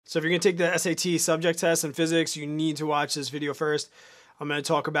So if you're going to take the SAT subject test in physics, you need to watch this video first. I'm going to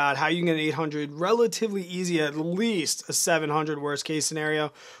talk about how you can get an 800 relatively easy, at least a 700 worst case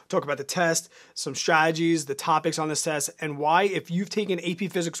scenario. Talk about the test, some strategies, the topics on this test, and why if you've taken AP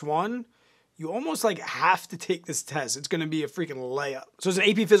Physics 1, you almost like have to take this test. It's going to be a freaking layup. So as an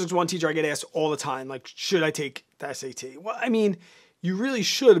AP Physics 1 teacher, I get asked all the time, like, should I take the SAT? Well, I mean, you really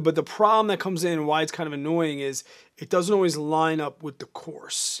should, but the problem that comes in, why it's kind of annoying, is it doesn't always line up with the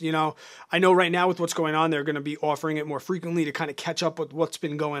course. You know, I know right now with what's going on, they're going to be offering it more frequently to kind of catch up with what's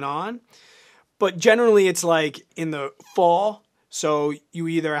been going on. But generally, it's like in the fall. So you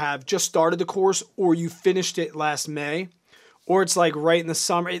either have just started the course or you finished it last May, or it's like right in the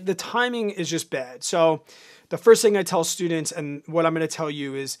summer. The timing is just bad. So the first thing I tell students, and what I'm going to tell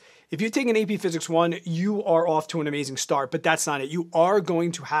you, is if you've taken AP Physics 1, you are off to an amazing start, but that's not it. You are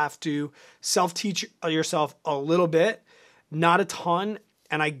going to have to self-teach yourself a little bit, not a ton,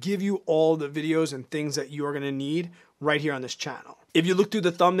 and I give you all the videos and things that you are going to need right here on this channel. If you look through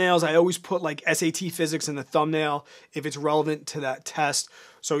the thumbnails, I always put like SAT physics in the thumbnail if it's relevant to that test.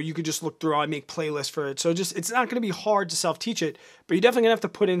 So you could just look through, I make playlists for it. So just, it's not going to be hard to self-teach it, but you're definitely going to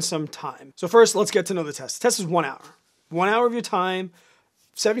have to put in some time. So first, let's get to know the test. The test is 1 hour. 1 hour of your time,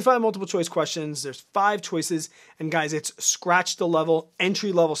 75 multiple choice questions. There's 5 choices. And guys, it's scratch the level,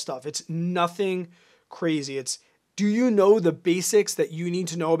 entry level stuff. It's nothing crazy. It's, do you know the basics that you need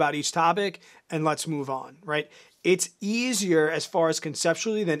to know about each topic? And let's move on, right? It's easier as far as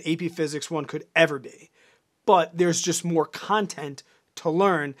conceptually than AP Physics 1 could ever be. But there's just more content to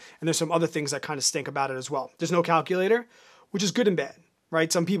learn, and there's some other things that kind of stink about it as well. There's no calculator, which is good and bad,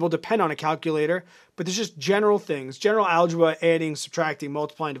 right? Some people depend on a calculator, but there's just general things, general algebra, adding, subtracting,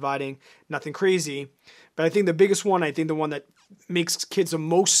 multiplying, dividing, nothing crazy. But I think the biggest one, I think the one that makes kids the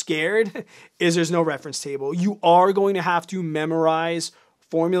most scared is there's no reference table. You are going to have to memorize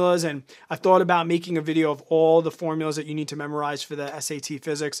formulas, and I thought about making a video of all the formulas that you need to memorize for the SAT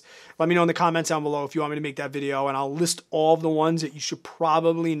physics. Let me know in the comments down below if you want me to make that video, and I'll list all of the ones that you should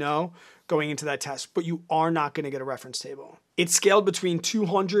probably know going into that test, but you are not going to get a reference table. It's scaled between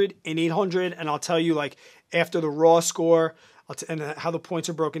 200 and 800, and I'll tell you, like, after the raw score and how the points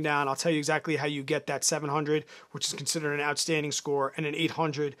are broken down, I'll tell you exactly how you get that 700, which is considered an outstanding score, and an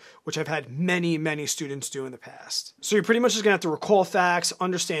 800, which I've had many, many students do in the past. So you're pretty much just gonna have to recall facts,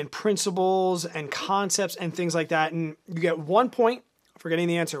 understand principles and concepts and things like that, and you get 1 point for getting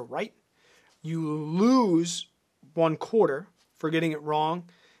the answer right. You lose 1/4 for getting it wrong,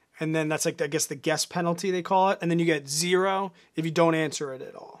 and then that's like, I guess, the guess penalty they call it, and then you get 0 if you don't answer it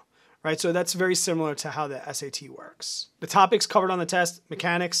at all. Right, so that's very similar to how the SAT works. The topics covered on the test,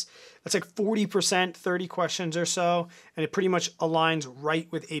 mechanics, that's like 40%, 30 questions or so, and it pretty much aligns right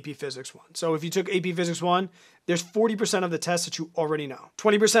with AP Physics 1. So if you took AP Physics 1, there's 40% of the test that you already know.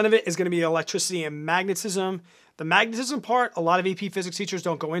 20% of it is going to be electricity and magnetism. The magnetism part, a lot of AP Physics teachers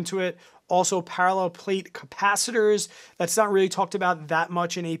don't go into it. Also, parallel plate capacitors, that's not really talked about that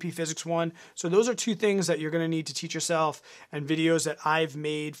much in AP Physics 1. So those are 2 things that you're going to need to teach yourself, and videos that I've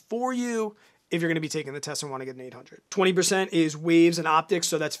made for you if you're going to be taking the test and want to get an 800. 20% is waves and optics,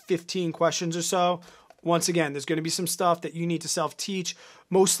 so that's 15 questions or so. Once again, there's going to be some stuff that you need to self-teach,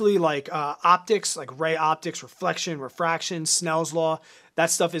 mostly like optics, like ray optics, reflection, refraction, Snell's law.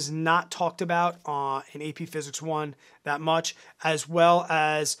 That stuff is not talked about in AP Physics 1 that much, as well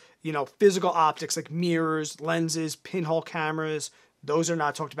as, you know, physical optics like mirrors, lenses, pinhole cameras. Those are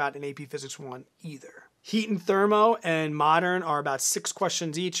not talked about in AP Physics 1 either. Heat and thermo and modern are about 6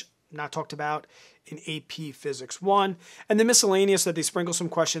 questions each, not talked about in AP Physics 1. And the miscellaneous that they sprinkle some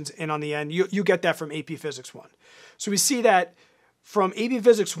questions in on the end, you get that from AP Physics 1. So we see that from AP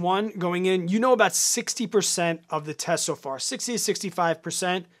Physics 1 going in, you know about 60% of the test so far, 60 to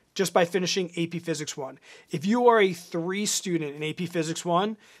 65% just by finishing AP Physics 1. If you are a 3 student in AP Physics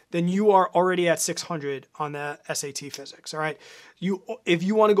 1, then you are already at 600 on the SAT Physics, all right? If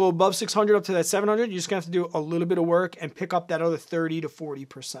you want to go above 600 up to that 700, you're just going to have to do a little bit of work and pick up that other 30 to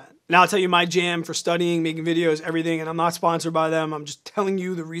 40%. Now I'll tell you my jam for studying, making videos, everything, and I'm not sponsored by them. I'm just telling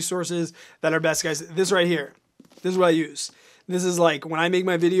you the resources that are best, guys. This right here, this is what I use. This is like when I make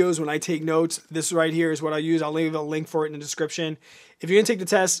my videos, when I take notes, this right here is what I use. I'll leave a link for it in the description. If you're going to take the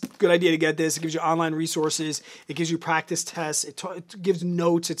test, good idea to get this. It gives you online resources. It gives you practice tests. It gives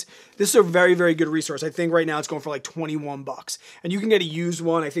notes. This is a very, very good resource. I think right now it's going for like 21 bucks. And you can get a used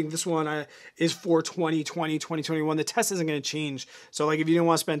one. I think this one is for 2020, 2021. The test isn't going to change. So like if you didn't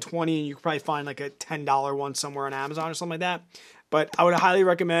want to spend 20, you could probably find like a $10 one somewhere on Amazon or something like that. but I would highly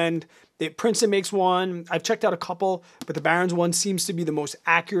recommend that. Princeton makes one. I've checked out a couple, but the Barron's one seems to be the most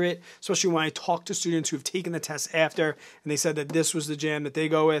accurate, especially when I talk to students who have taken the test after, and they said that this was the jam that they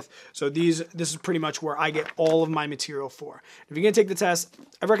go with. So this is pretty much where I get all of my material for. If you're going to take the test,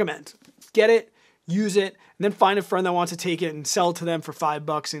 I recommend get it, use it, and then find a friend that wants to take it and sell it to them for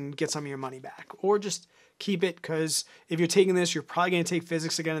 $5 and get some of your money back. Or just keep it, because if you're taking this, you're probably going to take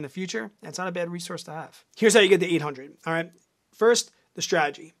physics again in the future. That's not a bad resource to have. Here's how you get the 800. All right. First, the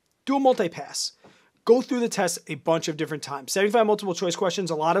strategy. Do a multi-pass. Go through the test a bunch of different times. 75 multiple choice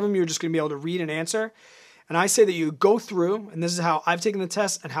questions. A lot of them you're just going to be able to read and answer. And I say that you go through, and this is how I've taken the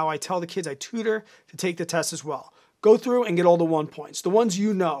test and how I tell the kids I tutor to take the test as well. Go through and get all the 1 points. The ones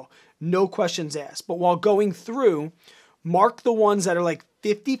you know, no questions asked. But while going through, mark the ones that are like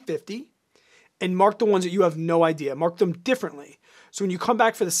 50-50 and mark the ones that you have no idea. Mark them differently. So when you come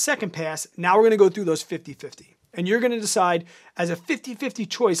back for the second pass, now we're going to go through those 50-50. And you're going to decide as a 50-50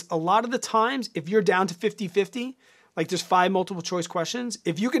 choice, a lot of the times, if you're down to 50-50, like there's 5 multiple choice questions,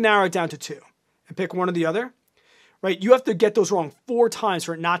 if you can narrow it down to 2 and pick one or the other, right? You have to get those wrong 4 times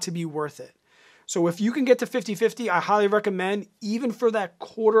for it not to be worth it. So if you can get to 50-50, I highly recommend, even for that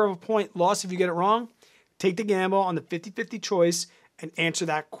 1/4 point loss if you get it wrong, take the gamble on the 50-50 choice and answer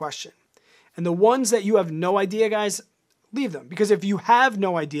that question. And the ones that you have no idea, guys, leave them. Because if you have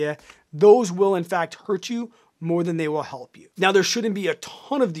no idea, those will in fact hurt you more than they will help you. Now, there shouldn't be a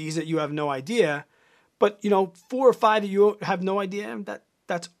ton of these that you have no idea, but 4 or 5 that you have no idea,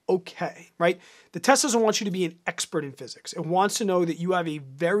 that's okay, right? The test doesn't want you to be an expert in physics. It wants to know that you have a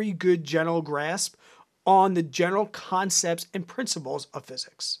very good general grasp on the general concepts and principles of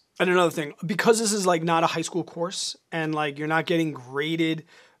physics. And another thing, because this is like not a high school course and like you're not getting graded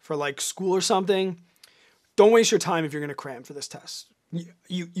for like school or something, don't waste your time if you're going to cram for this test.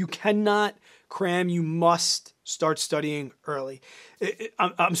 You cannot cram. You must start studying early.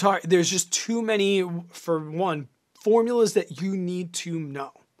 I'm sorry. There's just too many, for one, formulas that you need to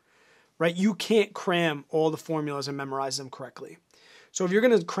know, right? You can't cram all the formulas and memorize them correctly. So if you're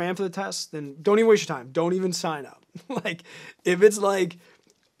going to cram for the test, then don't even waste your time. Don't even sign up. Like if it's like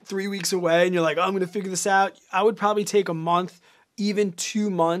 3 weeks away and you're like, oh, I'm going to figure this out, I would probably take a month, even 2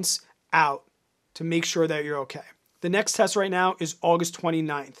 months out to make sure that you're okay. The next test right now is August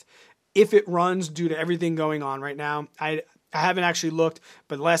 29th. If it runs due to everything going on right now, I haven't actually looked,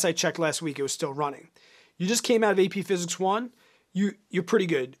 but last I checked last week, it was still running. You just came out of AP Physics 1, you're pretty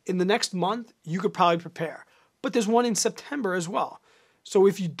good. In the next month, you could probably prepare. But there's one in September as well. So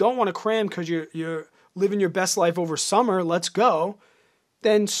if you don't want to cram because you're living your best life over summer, let's go,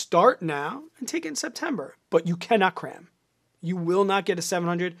 then start now and take it in September. But you cannot cram. You will not get a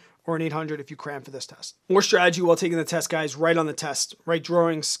 700 or an 800 if you cram for this test. More strategy while taking the test, guys. Write on the test. Write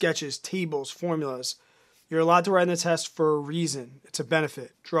drawings, sketches, tables, formulas. You're allowed to write on the test for a reason. It's a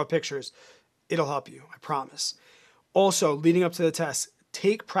benefit. Draw pictures. It'll help you, I promise. Also, leading up to the test,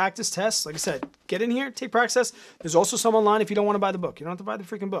 take practice tests. Like I said, get in here, take practice tests. There's also some online if you don't want to buy the book. You don't have to buy the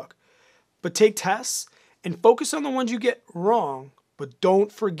freaking book. But take tests and focus on the ones you get wrong, but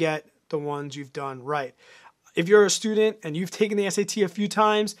don't forget the ones you've done right. If you're a student and you've taken the SAT a few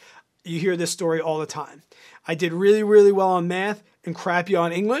times, you hear this story all the time. I did really, really well on math and crappy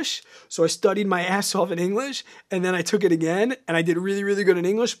on English. So I studied my ass off in English and then I took it again and I did really, really good in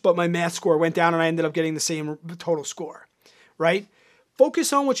English, but my math score went down and I ended up getting the same total score, right?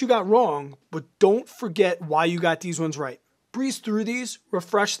 Focus on what you got wrong, but don't forget why you got these ones right. Breeze through these,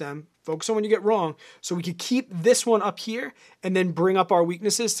 refresh them, focus on what you get wrong so we can keep this one up here and then bring up our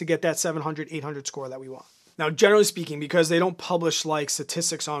weaknesses to get that 700, 800 score that we want. Now, generally speaking, because they don't publish like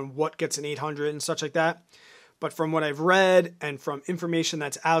statistics on what gets an 800 and such like that, but from what I've read and from information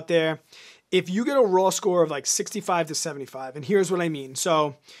that's out there, if you get a raw score of like 65 to 75, and here's what I mean.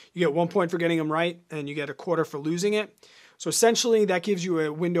 So you get 1 point for getting them right and you get a 1/4 for losing it. So essentially that gives you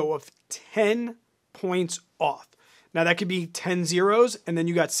a window of 10 points off. Now that could be 10 zeros and then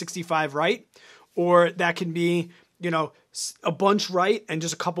you got 65 right, or that can be, a bunch right and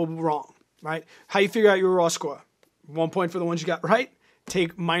just a couple wrong. Right? How you figure out your raw score? 1 point for the ones you got right.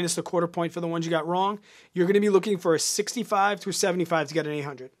 Take minus the 1/4 point for the ones you got wrong. You're going to be looking for a 65 to a 75 to get an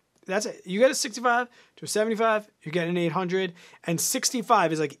 800. That's it. You get a 65 to a 75, you get an 800, and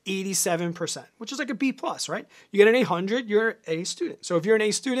 65 is like 87%, which is like a B+, right? You get an 800, you're an A student. So if you're an A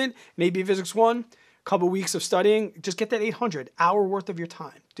student in AP Physics 1, couple weeks of studying, just get that 800 hour worth of your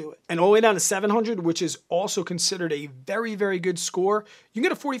time. Do it. And all the way down to 700, which is also considered a very, very good score, you can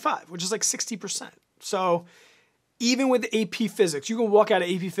get a 45, which is like 60%. So even with AP Physics, you can walk out of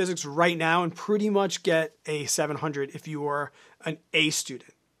AP Physics right now and pretty much get a 700 if you are an A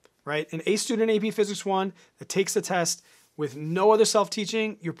student, right? An A student in AP Physics 1 that takes the test with no other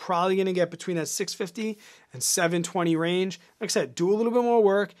self-teaching, you're probably going to get between that 650 and 720 range. Like I said, do a little bit more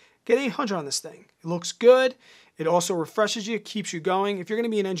work, get 800 on this thing. It looks good. It also refreshes you, keeps you going. If you're going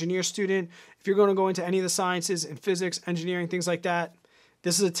to be an engineer student, if you're going to go into any of the sciences in physics, engineering, things like that,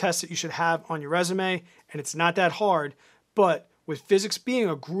 this is a test that you should have on your resume, and it's not that hard. But with physics being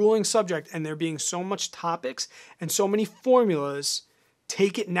a grueling subject and there being so much topics and so many formulas,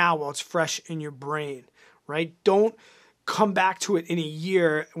 take it now while it's fresh in your brain, right? Don't come back to it in a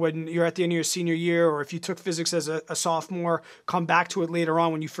year when you're at the end of your senior year, or if you took physics as a sophomore, come back to it later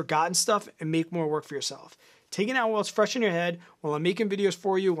on when you've forgotten stuff and make more work for yourself. Take it out while it's fresh in your head, while I'm making videos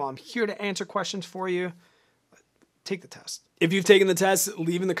for you, while I'm here to answer questions for you. Take the test. If you've taken the test,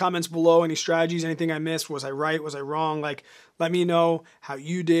 leave in the comments below any strategies, anything I missed. Was I right? Was I wrong? Like, let me know how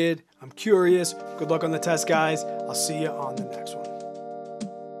you did. I'm curious. Good luck on the test, guys. I'll see you on the next one.